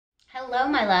Hello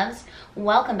my loves,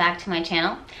 welcome back to my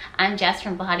channel. I'm Jess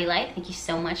from Body Light. Thank you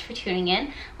so much for tuning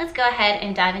in. Let's go ahead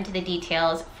and dive into the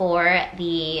details for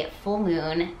the full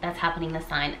moon that's happening in the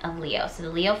sign of Leo. So the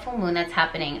Leo full moon that's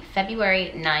happening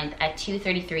February 9th at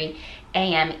 2:33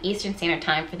 a.m. Eastern Standard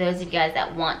Time. For those of you guys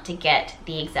that want to get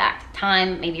the exact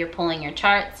time, maybe you're pulling your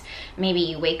charts, maybe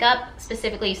you wake up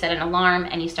specifically, you set an alarm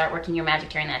and you start working your magic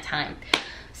during that time.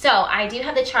 So I do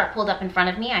have the chart pulled up in front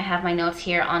of me. I have my notes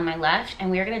here on my left, and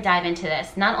we're going to dive into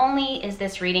this. Not only is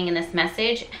this reading and this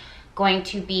message going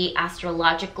to be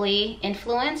astrologically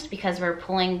influenced because we're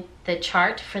pulling the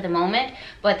chart for the moment,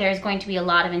 but there's going to be a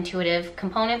lot of intuitive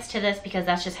components to this because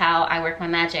that's just how I work my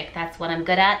magic. That's what I'm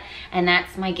good at, and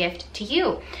that's my gift to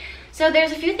you. So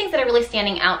there's a few things that are really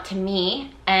standing out to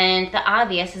me, and the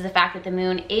obvious is the fact that the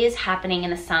moon is happening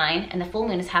in the sign, and the full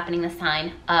moon is happening in the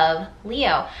sign of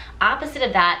Leo. Opposite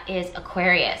of that is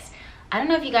Aquarius. I don't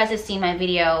know if you guys have seen my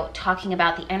video talking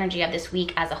about the energy of this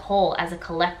week as a whole, as a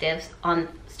collective, on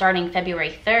starting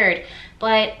February 3rd,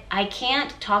 but I can't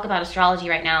talk about astrology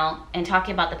right now and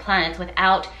talking about the planets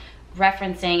without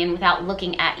referencing and without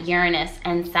looking at Uranus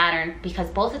and Saturn, because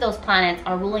both of those planets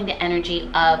are ruling the energy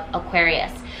of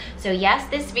Aquarius. So yes,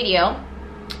 this video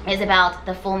is about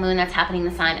the full moon that's happening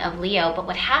in the sign of Leo, but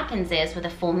what happens is with a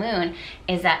full moon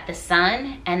is that the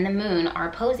sun and the moon are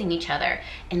opposing each other,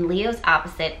 and Leo's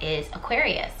opposite is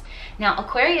Aquarius. Now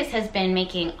Aquarius has been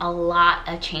making a lot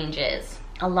of changes.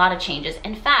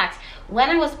 In fact,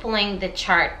 when I was pulling the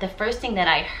chart, the first thing that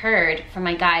I heard from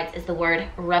my guides is the word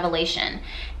revelation.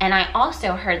 And I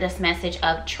also heard this message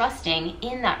of trusting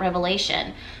in that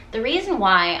revelation. The reason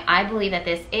why I believe that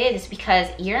this is because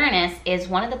Uranus is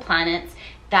one of the planets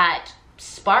that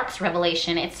sparks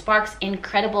revelation. It sparks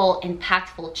incredible,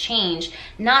 impactful change,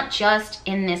 not just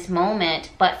in this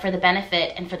moment, but for the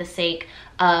benefit and for the sake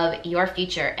of your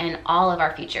future and all of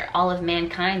our future, all of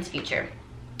mankind's future.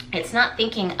 It's not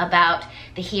thinking about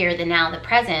the here, the now, the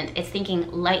present. It's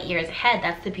thinking light years ahead.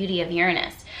 That's the beauty of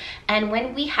Uranus. And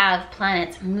when we have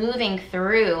planets moving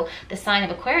through the sign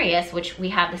of Aquarius, which we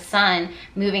have the sun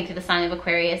moving through the sign of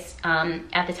Aquarius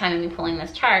at the time of me pulling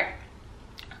this chart,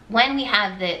 when we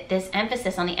have this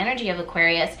emphasis on the energy of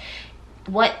Aquarius,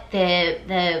 what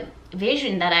the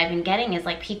vision that I've been getting is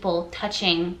like people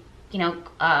touching,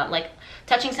 like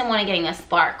touching someone and getting a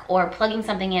spark, or plugging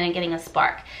something in and getting a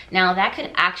spark. Now that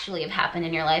could actually have happened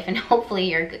in your life, and hopefully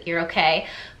you're okay,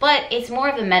 but it's more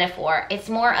of a metaphor. It's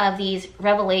more of these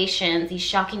revelations, these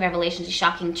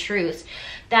shocking truths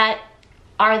that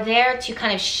are there to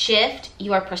kind of shift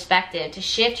your perspective, to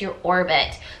shift your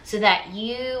orbit, so that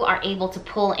you are able to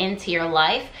pull into your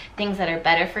life things that are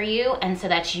better for you, and so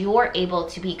that you're able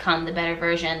to become the better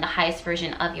version, the highest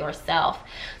version of yourself.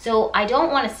 So I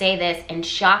don't want to say this and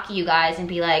shock you guys and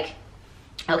be like,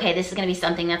 okay, this is going to be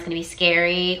something that's going to be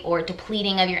scary or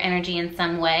depleting of your energy in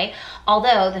some way.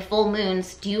 Although the full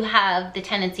moons do have the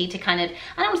tendency to kind of,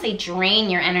 I don't want to say drain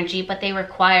your energy, but they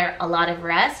require a lot of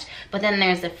rest. But then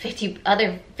there's the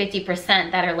other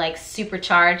 50% that are like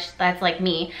supercharged. That's like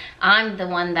me. I'm the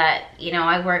one that,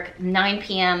 I work 9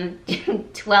 p.m.,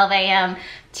 12 a.m.,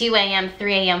 2 a.m.,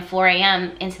 3 a.m., 4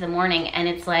 a.m. into the morning. And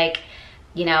it's like,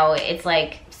 it's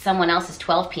like someone else's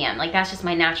 12 p.m. Like that's just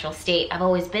my natural state. I've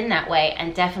always been that way,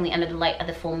 and definitely under the light of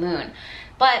the full moon.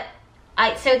 But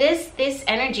so this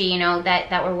energy,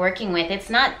 that we're working with, it's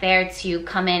not there to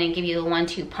come in and give you the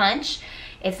 1-2 punch.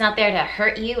 It's not there to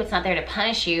hurt you. It's not there to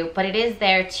punish you, but it is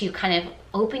there to kind of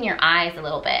open your eyes a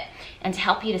little bit and to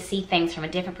help you to see things from a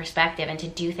different perspective and to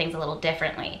do things a little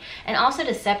differently. And also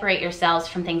to separate yourselves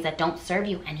from things that don't serve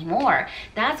you anymore.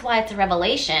 That's why it's a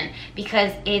revelation,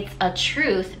 because it's a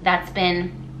truth that's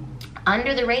been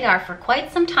under the radar for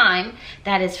quite some time,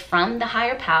 that is from the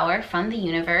higher power, from the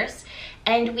universe.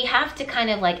 And we have to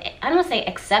kind of like, I don't want to say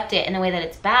accept it in the way that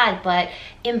it's bad, but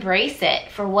embrace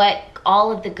it for what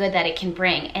all of the good that it can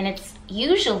bring. And it's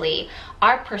usually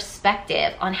our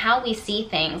perspective on how we see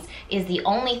things is the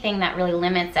only thing that really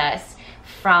limits us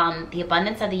from the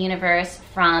abundance of the universe,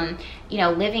 from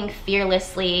living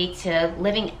fearlessly to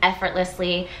living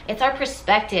effortlessly. It's our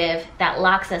perspective that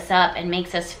locks us up and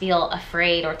makes us feel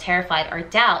afraid or terrified or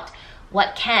doubt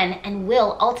what can and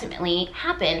will ultimately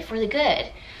happen for the good.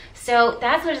 So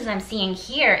that's what I'm seeing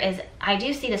here, is I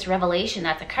do see this revelation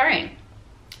that's occurring.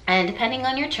 And depending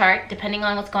on your chart, depending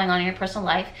on what's going on in your personal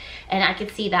life, and I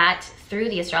could see that through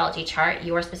the astrology chart,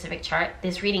 your specific chart.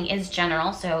 This reading is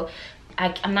general, so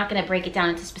I'm not going to break it down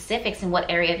into specifics in what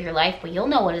area of your life, but you'll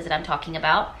know what is it I'm talking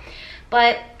about.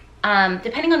 But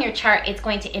depending on your chart, it's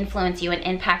going to influence you and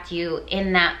impact you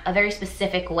in a very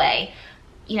specific way.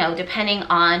 Depending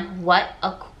on what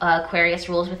Aquarius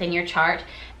rules within your chart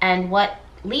and what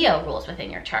Leo rules within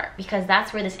your chart, because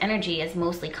that's where this energy is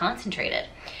mostly concentrated.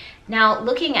 Now,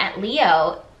 looking at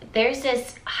Leo, there's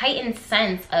this heightened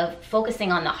sense of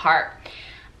focusing on the heart.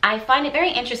 I find it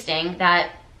very interesting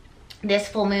that this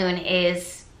full moon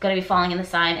is going to be falling in the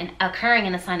sign and occurring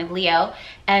in the sign of Leo,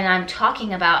 and I'm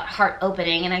talking about heart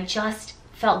opening, and I just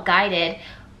felt guided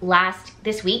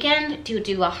this weekend to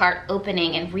do a heart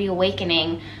opening and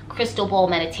reawakening crystal bowl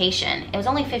meditation. It was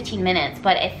only 15 minutes,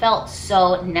 but it felt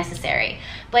so necessary.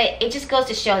 But it just goes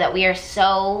to show that we are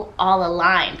so all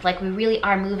aligned. Like, we really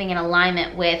are moving in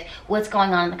alignment with what's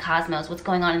going on in the cosmos, what's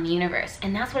going on in the universe.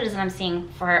 And that's what it is that I'm seeing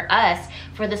for us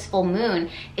for this full moon,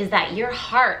 is that your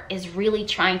heart is really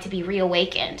trying to be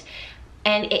reawakened.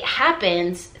 And it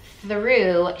happens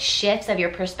through shifts of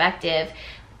your perspective,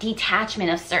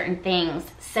 detachment of certain things,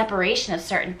 separation of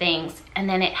certain things. And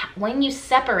then when you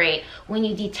separate, when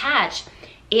you detach,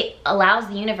 it allows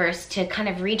the universe to kind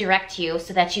of redirect you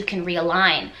so that you can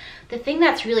realign. The thing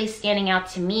that's really standing out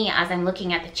to me as I'm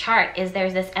looking at the chart is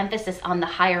there's this emphasis on the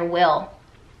higher will.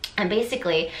 And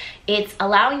basically, it's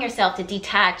allowing yourself to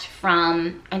detach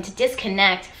from and to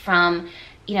disconnect from,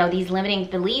 you know, these limiting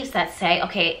beliefs that say,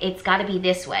 okay, it's got to be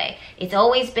this way. It's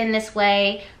always been this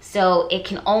way, so it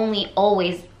can only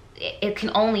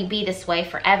be this way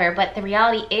forever. But the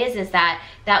reality is that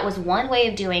that was one way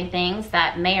of doing things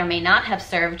that may or may not have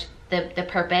served the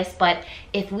purpose. But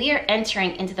if we are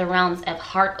entering into the realms of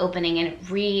heart opening and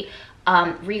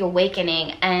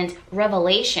reawakening and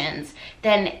revelations,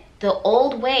 then the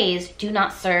old ways do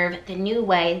not serve the new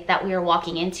way that we are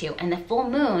walking into. And the full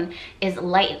moon is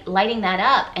lighting that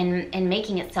up and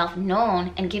making itself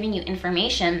known and giving you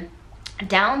information,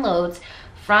 downloads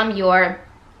from your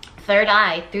third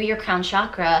eye through your crown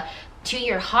chakra to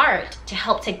your heart to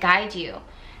help to guide you.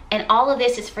 And all of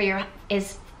this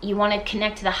is you want to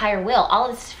connect to the higher will. All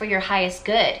of this is for your highest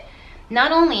good,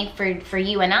 not only for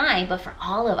you and I, but for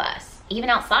all of us, even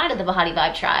outside of the Bahati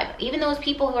Vibe tribe. Even those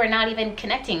people who are not even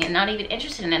connecting and not even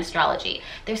interested in astrology,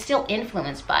 they're still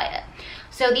influenced by it.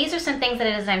 So these are some things that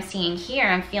as I'm seeing here,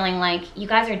 I'm feeling like you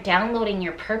guys are downloading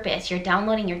your purpose, you're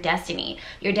downloading your destiny,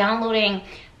 you're downloading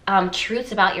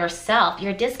truths about yourself.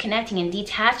 You're disconnecting and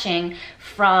detaching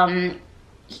from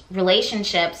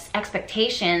relationships,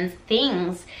 expectations,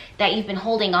 things that you've been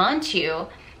holding on to.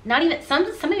 Not even some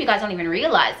of you guys don't even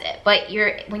realize it, but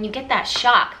when you get that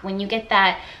shock, when you get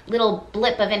that little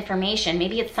blip of information,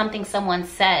 maybe it's something someone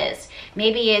says,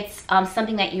 maybe it's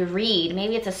something that you read,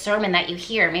 maybe it's a sermon that you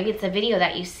hear, maybe it's a video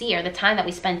that you see, or the time that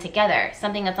we spend together,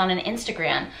 something that's on an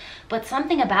Instagram, but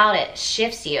something about it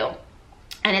shifts you.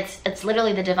 And it's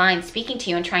literally the divine speaking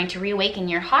to you and trying to reawaken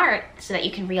your heart so that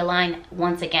you can realign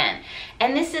once again.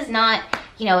 And this is not,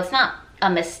 it's not a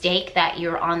mistake that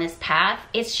you're on this path.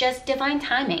 It's just divine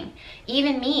timing.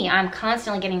 Even me, I'm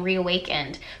constantly getting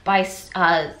reawakened by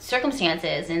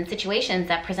circumstances and situations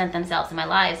that present themselves in my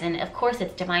lives. And of course,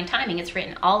 it's divine timing. It's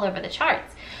written all over the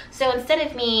charts. So instead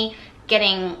of me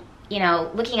getting,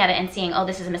 looking at it and seeing, oh,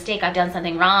 this is a mistake, I've done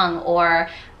something wrong, or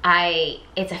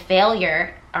it's a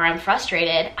failure, or I'm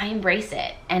frustrated, I embrace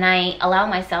it and I allow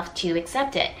myself to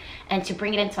accept it and to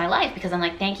bring it into my life, because I'm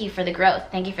like, thank you for the growth,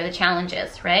 thank you for the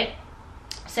challenges, right?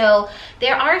 So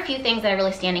there are a few things that are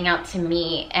really standing out to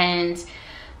me, and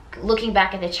looking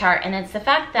back at the chart, and it's the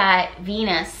fact that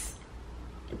Venus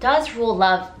does rule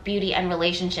love, beauty, and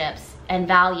relationships, and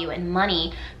value and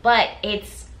money, but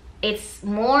it's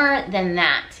more than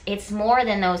that. It's more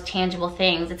than those tangible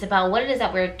things. It's about what it is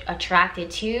that we're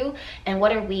attracted to and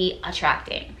what are we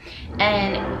attracting.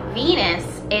 And Venus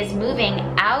is moving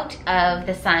out of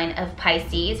the sign of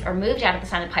Pisces, or moved out of the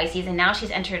sign of Pisces, and now she's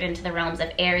entered into the realms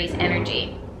of Aries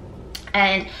energy.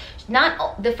 And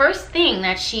the first thing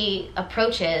that she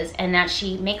approaches and that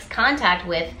she makes contact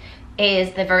with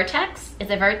is the vertex,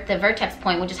 the vertex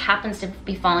point, which just happens to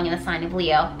be falling in the sign of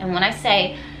Leo. And when I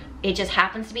say it just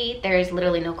happens to be, there is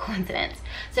literally no coincidence.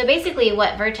 So basically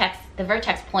what the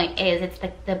vertex point is, it's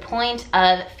the point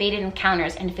of fated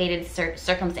encounters and fated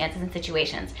circumstances and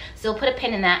situations. So we'll put a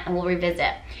pin in that and we'll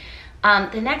revisit.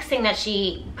 The next thing that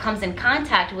she comes in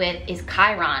contact with is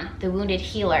Chiron, the wounded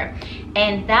healer.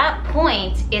 And that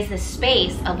point is the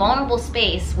space, a vulnerable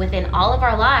space within all of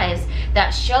our lives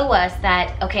that show us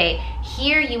that, okay,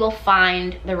 here you will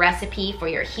find the recipe for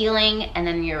your healing and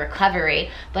then your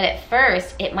recovery. But at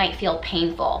first, it might feel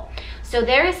painful. So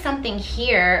there is something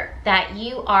here that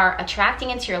you are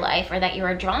attracting into your life, or that you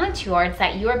are drawn towards,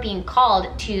 that you are being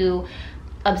called to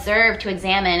observe, to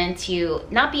examine, and to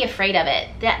not be afraid of it.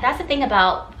 That's the thing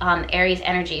about Aries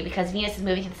energy, because Venus is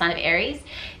moving to the sign of Aries,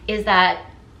 is that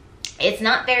it's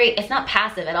not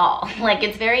passive at all. Like,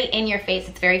 it's very in your face,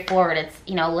 it's very forward. It's,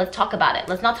 you know, let's talk about it.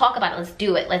 Let's not talk about it, let's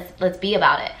do it. Let's be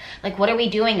about it. Like, what are we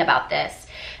doing about this?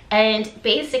 And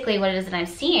basically what it is that I'm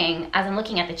seeing as I'm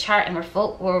looking at the chart, and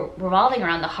we're revolving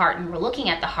around the heart, and we're looking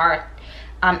at the heart,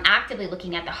 actively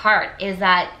looking at the heart, is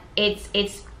that it's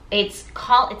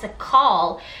a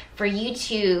call for you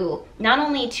to not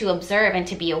only to observe and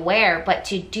to be aware, but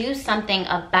to do something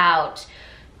about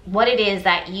what it is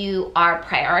that you are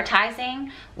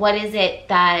prioritizing. What is it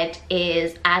that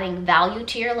is adding value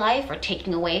to your life or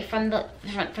taking away from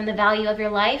the value of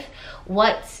your life?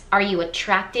 What are you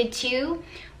attracted to?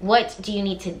 What do you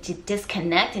need to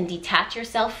disconnect and detach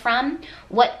yourself from?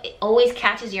 What always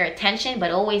catches your attention but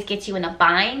always gets you in a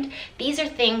bind? These are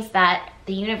things that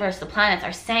the universe, the planets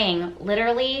are saying,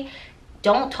 literally,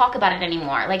 don't talk about it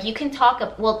anymore. Like, you can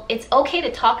talk, well, it's okay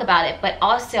to talk about it, but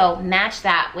also match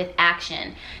that with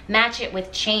action. Match it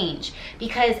with change.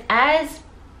 Because as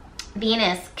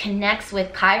Venus connects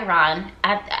with Chiron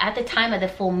at the time of the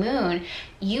full moon,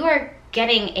 you are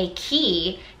getting a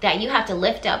key that you have to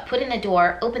lift up, put in the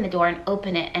door, and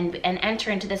open it, and enter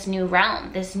into this new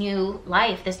realm, this new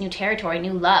life, this new territory,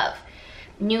 new love,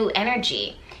 new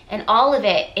energy. And all of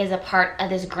it is a part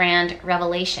of this grand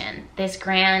revelation, this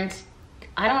grand,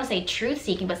 I don't want to say truth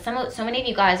seeking, but so many of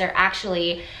you guys are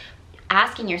actually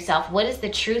asking yourself, what is the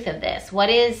truth of this?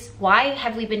 Why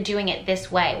have we been doing it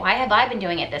this way? Why have I been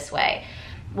doing it this way?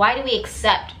 Why do we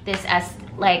accept this as,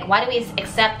 like, why do we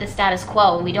accept the status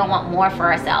quo and we don't want more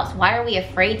for ourselves? Why are we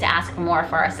afraid to ask for more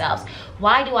for ourselves?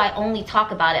 Why do I only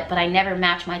talk about it, but I never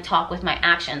match my talk with my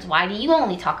actions? Why do you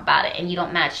only talk about it and you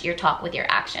don't match your talk with your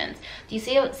actions? Do you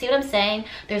see what I'm saying?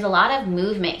 There's a lot of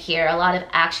movement here, a lot of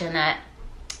action that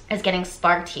is getting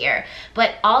sparked here.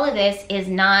 But all of this is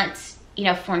not, you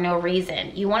know, for no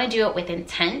reason. You want to do it with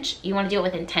intent. You want to do it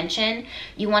with intention.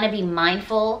 You want to be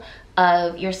mindful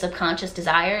of your subconscious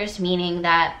desires, meaning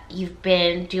that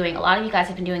a lot of you guys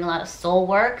have been doing a lot of soul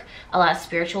work, a lot of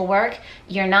spiritual work.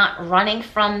 You're not running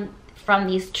from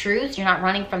these truths. You're not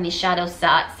running from these shadow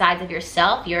sides of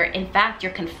yourself. In fact,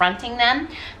 you're confronting them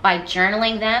by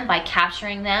journaling them, by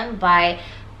capturing them, by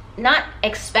not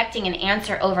expecting an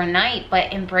answer overnight,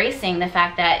 but embracing the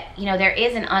fact that, you know, there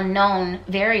is an unknown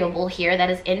variable here that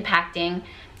is impacting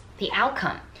the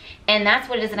outcome. And that's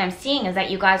what it is that I'm seeing, is that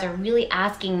you guys are really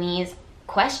asking these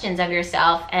questions of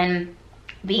yourself and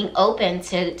being open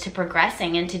to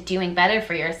progressing and to doing better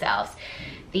for yourselves.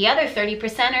 The other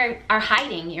 30% are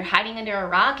hiding. You're hiding under a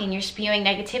rock and you're spewing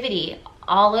negativity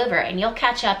all over, and you'll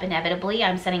catch up inevitably.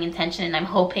 I'm setting intention and I'm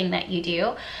hoping that you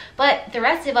do. But the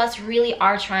rest of us really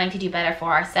are trying to do better for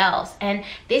ourselves. And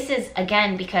this is,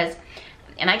 again, because,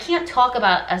 and I can't talk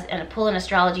about pull an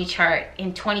astrology chart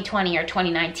in 2020 or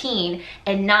 2019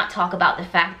 and not talk about the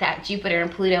fact that Jupiter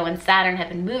and Pluto and Saturn have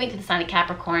been moving to the sign of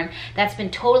Capricorn. That's been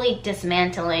totally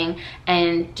dismantling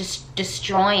and just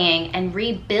destroying and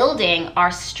rebuilding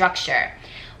our structure.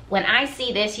 When I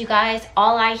see this, you guys,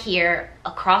 all I hear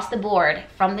across the board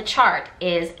from the chart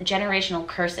is generational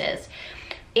curses.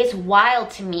 It's wild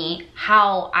to me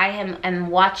how I am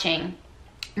watching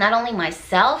not only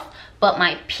myself, but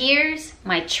my peers,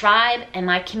 my tribe, and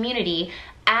my community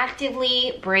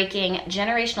actively breaking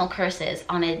generational curses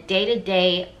on a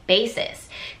day-to-day basis.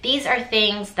 These are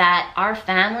things that our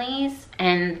families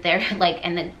and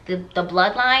the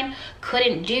bloodline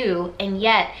couldn't do, and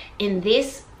yet in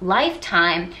this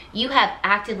lifetime you have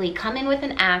actively come in with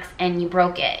an axe and you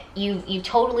broke it. You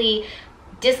totally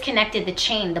disconnected the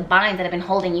chain, the binds that have been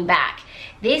holding you back.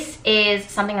 This is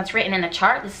something that's written in the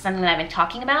chart. This is something that I've been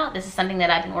talking about. This is something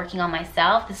that I've been working on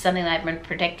myself. This is something that I've been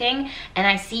predicting. And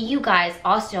I see you guys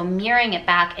also mirroring it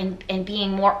back and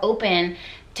being more open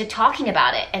to talking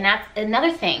about it. And that's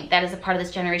another thing that is a part of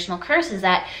this generational curse, is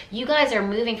that you guys are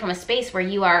moving from a space where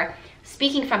you are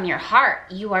speaking from your heart.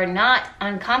 You are not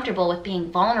uncomfortable with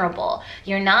being vulnerable.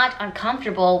 You're not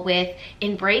uncomfortable with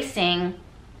embracing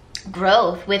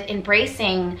growth, with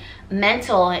embracing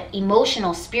mental,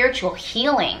 emotional, spiritual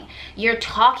healing. You're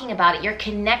talking about it, you're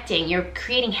connecting, you're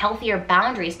creating healthier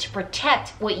boundaries to protect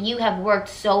what you have worked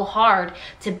so hard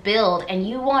to build, and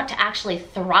you want to actually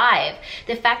thrive.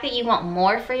 The fact that you want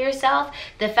more for yourself,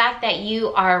 the fact that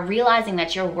you are realizing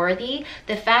that you're worthy,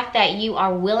 the fact that you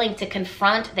are willing to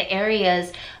confront the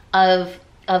areas of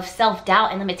of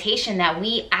self-doubt and limitation that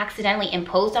we accidentally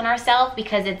imposed on ourselves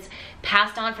because it's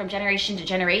passed on from generation to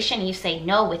generation, and you say,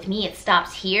 no, with me it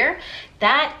stops here.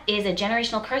 That is a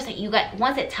generational curse that you got.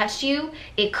 Once it touched you,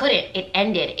 it couldn't. It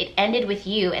ended with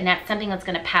you, and that's something that's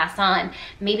going to pass on,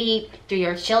 maybe through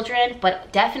your children,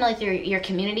 but definitely through your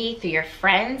community, through your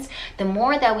friends. The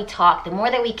more that we talk, the more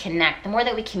that we connect, the more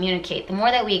that we communicate, the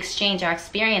more that we exchange our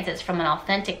experiences from an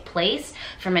authentic place,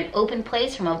 from an open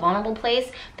place, from a vulnerable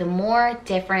place, the more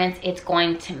difference it's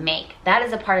going to make. That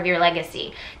is a part of your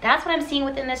legacy. That's what I'm seeing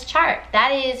within this chart. That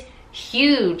is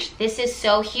huge. This is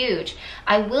so huge.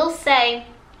 I will say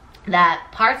that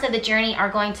parts of the journey are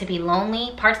going to be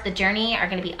lonely. Parts of the journey are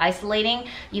going to be isolating.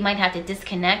 You might have to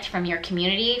disconnect from your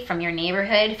community, from your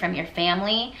neighborhood, from your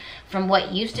family, from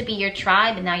what used to be your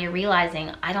tribe, and now you're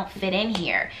realizing, I don't fit in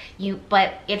here.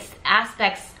 But it's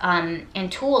aspects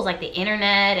and tools like the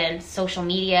internet and social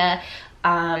media,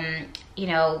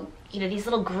 these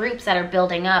little groups that are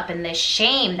building up, and the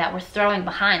shame that we're throwing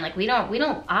behind. Like we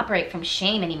don't operate from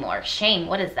shame anymore. Shame,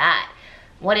 what is that?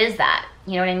 What is that?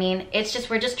 You know what I mean? It's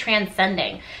just, we're just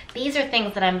transcending. These are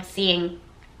things that I'm seeing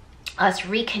us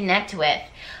reconnect with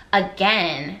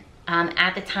again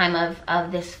at the time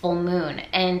of this full moon.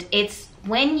 And it's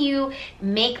when you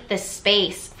make the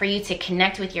space for you to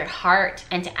connect with your heart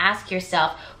and to ask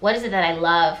yourself, what is it that I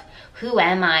love? Who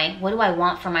am I? What do I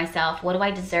want for myself? What do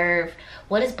I deserve?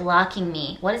 What is blocking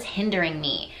me? What is hindering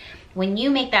me? When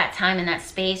you make that time in that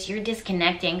space, you're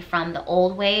disconnecting from the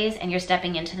old ways and you're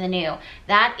stepping into the new.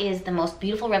 That is the most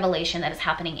beautiful revelation that is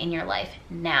happening in your life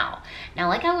now. Now,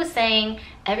 like I was saying,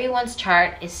 everyone's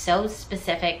chart is so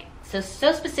specific, so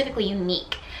specifically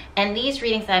unique. And these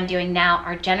readings that I'm doing now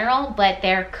are general, but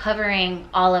they're covering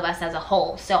all of us as a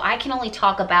whole. So I can only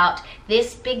talk about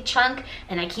this big chunk,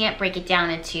 and I can't break it down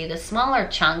into the smaller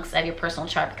chunks of your personal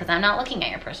chart because I'm not looking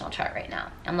at your personal chart right now.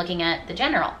 I'm looking at the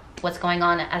general, what's going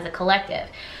on as a collective.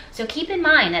 So keep in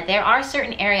mind that there are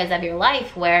certain areas of your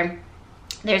life where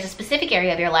there's a specific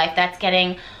area of your life that's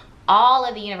getting all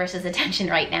of the universe's attention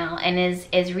right now, and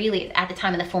is really at the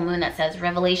time of the full moon that says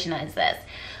revelation is this.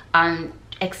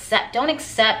 Don't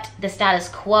accept the status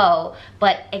quo,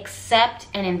 but accept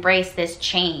and embrace this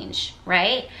change,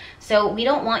 right? So we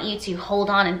don't want you to hold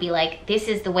on and be like, this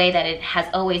is the way that it has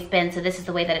always been, so this is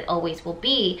the way that it always will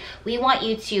be. We want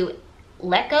you to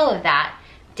let go of that,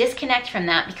 disconnect from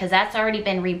that, because that's already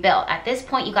been rebuilt. At this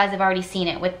point, you guys have already seen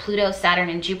it with Pluto, Saturn,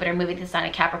 and Jupiter moving to the sign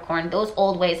of Capricorn. Those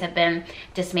old ways have been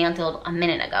dismantled a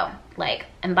minute ago.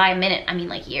 And by a minute, I mean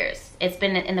like years. It's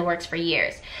been in the works for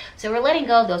years. So we're letting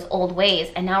go of those old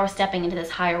ways, and now we're stepping into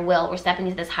this higher will. We're stepping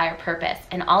into this higher purpose,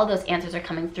 and all of those answers are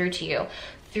coming through to you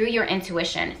through your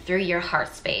intuition, through your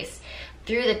heart space,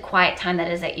 through the quiet time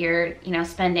that is that you're,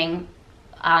 spending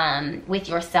with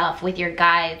yourself, with your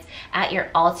guides, at your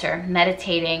altar,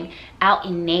 meditating, out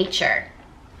in nature,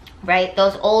 right?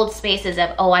 Those old spaces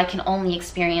of, oh, I can only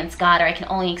experience God, or I can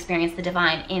only experience the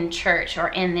divine in church or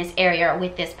in this area or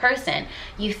with this person.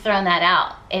 You've thrown that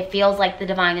out. It feels like the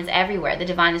divine is everywhere. The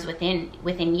divine is within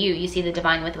you. You see the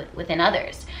divine within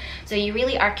others. So you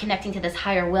really are connecting to this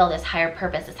higher will, this higher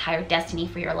purpose, this higher destiny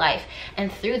for your life.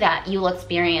 And through that, you will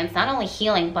experience not only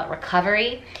healing, but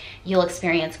recovery. You'll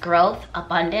experience growth,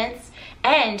 abundance,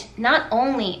 and not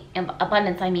only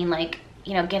abundance, I mean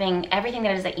getting everything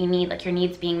that is that you need, like your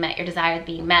needs being met, your desires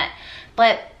being met.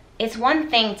 But it's one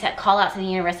thing to call out to the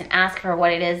universe and ask for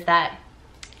what it is that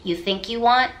you think you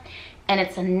want, and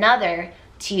it's another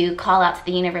to call out to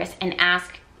the universe and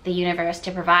ask the universe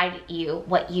to provide you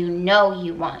what you know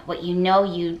you want, what you know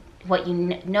you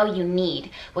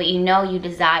need, what you know you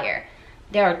desire.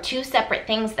 There are two separate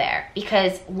things there,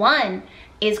 because one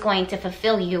is going to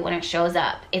fulfill you when it shows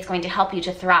up. It's going to help you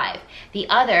to thrive. The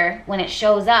other, when it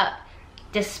shows up,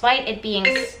 despite it being,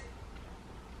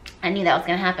 I knew that was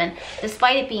gonna happen,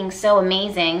 despite it being so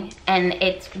amazing and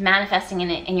it's manifesting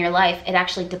in your life, it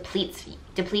actually depletes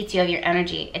you of your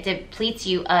energy. It depletes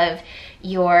you of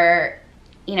your,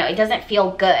 it doesn't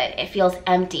feel good. It feels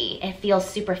empty. It feels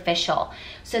superficial.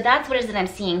 So that's what it is that I'm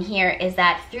seeing here, is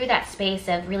that through that space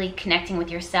of really connecting with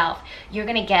yourself, you're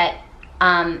gonna get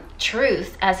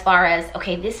truth as far as,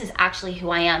 okay, this is actually who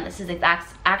I am. This is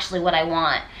actually what I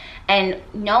want. And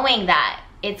knowing that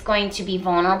it's going to be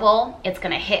vulnerable, it's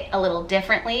going to hit a little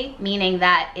differently, meaning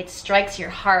that it strikes your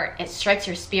heart, it strikes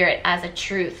your spirit as a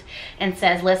truth and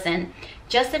says, listen,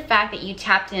 just the fact that you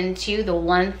tapped into the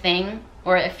one thing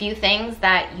or a few things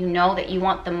that you know that you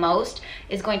want the most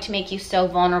is going to make you so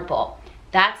vulnerable.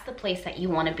 That's the place that you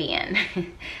want to be in.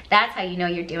 That's how you know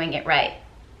you're doing it right.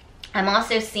 I'm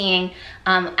also seeing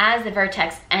as the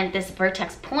vertex and this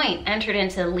vertex point entered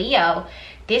into Leo,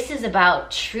 this is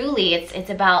about truly, it's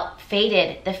about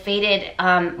the fated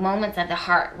moments of the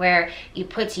heart where it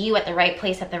puts you at the right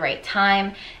place at the right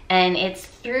time. And it's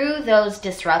through those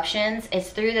disruptions, it's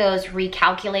through those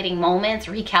recalculating moments,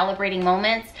 recalibrating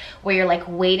moments where you're like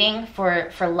waiting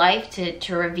for life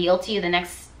to reveal to you the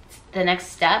next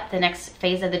step, the next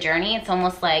phase of the journey. It's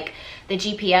almost like the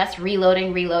GPS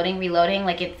reloading,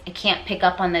 like it can't pick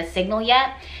up on the signal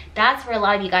yet. That's where a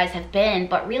lot of you guys have been.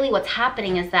 But really what's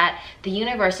happening is that the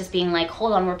universe is being like,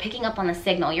 hold on, we're picking up on the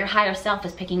signal. Your higher self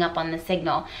is picking up on the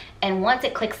signal. And once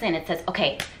it clicks in, it says,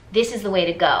 okay, this is the way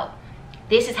to go.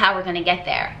 This is how we're gonna get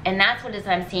there. And that's what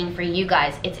I'm seeing for you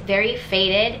guys. It's very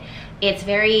fated. It's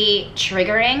very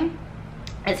triggering.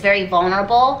 It's very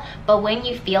vulnerable. But when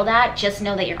you feel that, just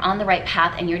know that you're on the right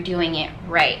path and you're doing it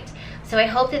right. So I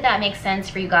hope that that makes sense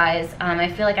for you guys. I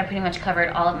feel like I pretty much covered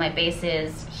all of my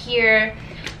bases here.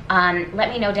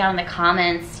 Let me know down in the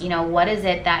comments, you know, what is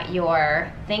it that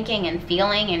you're thinking and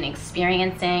feeling and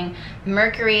experiencing.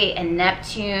 Mercury and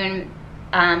Neptune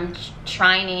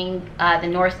trining the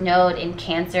North Node in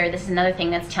Cancer. This is another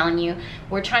thing that's telling you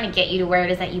we're trying to get you to where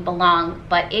it is that you belong.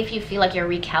 But if you feel like you're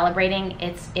recalibrating,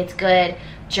 it's good.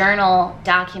 Journal,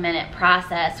 document it,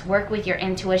 process, work with your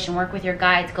intuition, work with your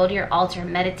guides, go to your altar,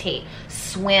 meditate,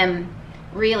 swim.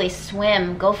 Really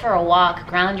swim, go for a walk,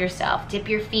 ground yourself, dip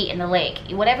your feet in the lake.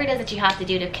 Whatever it is that you have to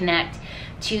do to connect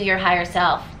to your higher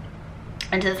self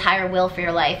and to this higher will for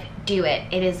your life, do it.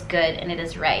 It is good and it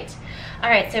is right. All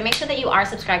right, so make sure that you are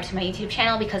subscribed to my YouTube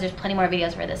channel because there's plenty more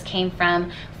videos where this came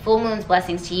from. Full moon's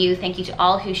blessings to you. Thank you to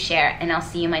all who share, and I'll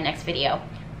see you in my next video.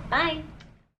 Bye.